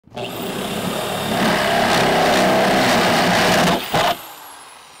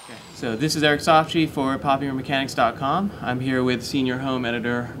So this is Eric Sofchi for PopularMechanics.com. I'm here with Senior Home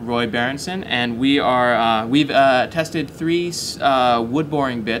Editor Roy Berenson, and we've tested three wood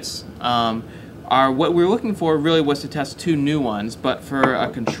boring bits. What we were looking for really was to test two new ones, but for a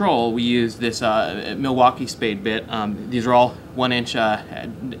control we used this Milwaukee spade bit. These are all 1-inch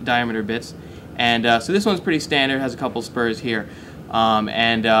diameter bits, and so this one's pretty standard, has a couple spurs here,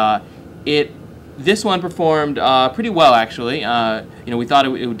 this one performed pretty well, actually. We thought it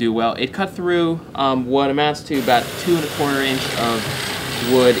would do well. It cut through what amounts to about 2 1/4 inch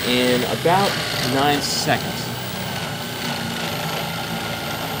of wood in about 9 seconds.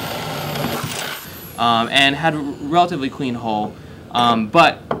 And had a relatively clean hole.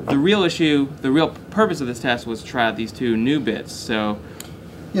 But the real purpose of this test was to try out these two new bits. So,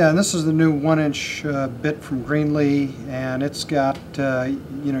 yeah, and this is the new 1-inch bit from Greenlee, and it's got,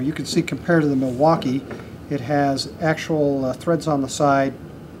 you can see compared to the Milwaukee, it has actual threads on the side,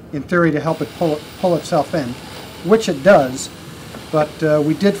 in theory, to help it pull itself in, which it does, but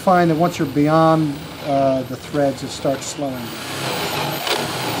we did find that once you're beyond the threads, it starts slowing.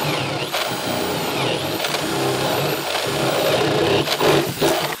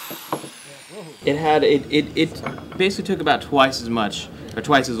 It basically took about twice as much, or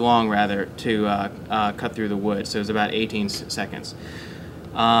twice as long rather, to cut through the wood. So it was about 18 seconds.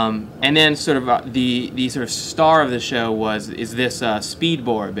 And then sort of the sort of star of the show is this speed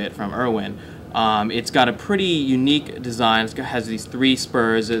bore bit from Irwin. It's got a pretty unique design. It has these 3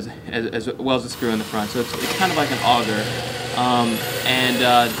 spurs as well as a screw in the front. So it's kind of like an auger.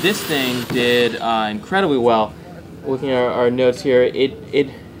 This thing did incredibly well. Looking at our notes here, it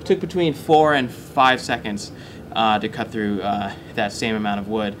took between 4 and 5 seconds to cut through that same amount of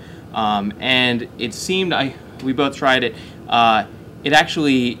wood, and it seemed, we both tried it. You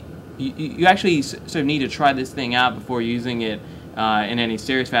actually sort of need to try this thing out before using it in any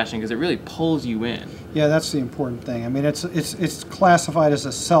serious fashion, because it really pulls you in. Yeah, that's the important thing. I mean, it's classified as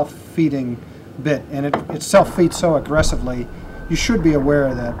a self-feeding bit, and it self-feeds so aggressively. You should be aware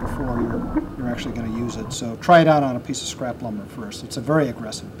of that before you're actually going to use it. So try it out on a piece of scrap lumber first. It's a very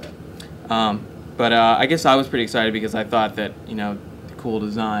aggressive bit. But I guess I was pretty excited because I thought that the cool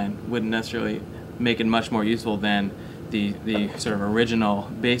design wouldn't necessarily make it much more useful than the sort of original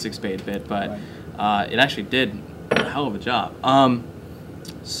basic spade bit, but right. It actually did a hell of a job.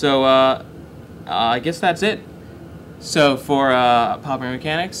 I guess that's it. So for Popular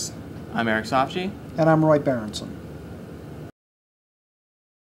Mechanics, I'm Eric Sofchi. And I'm Roy Berenson.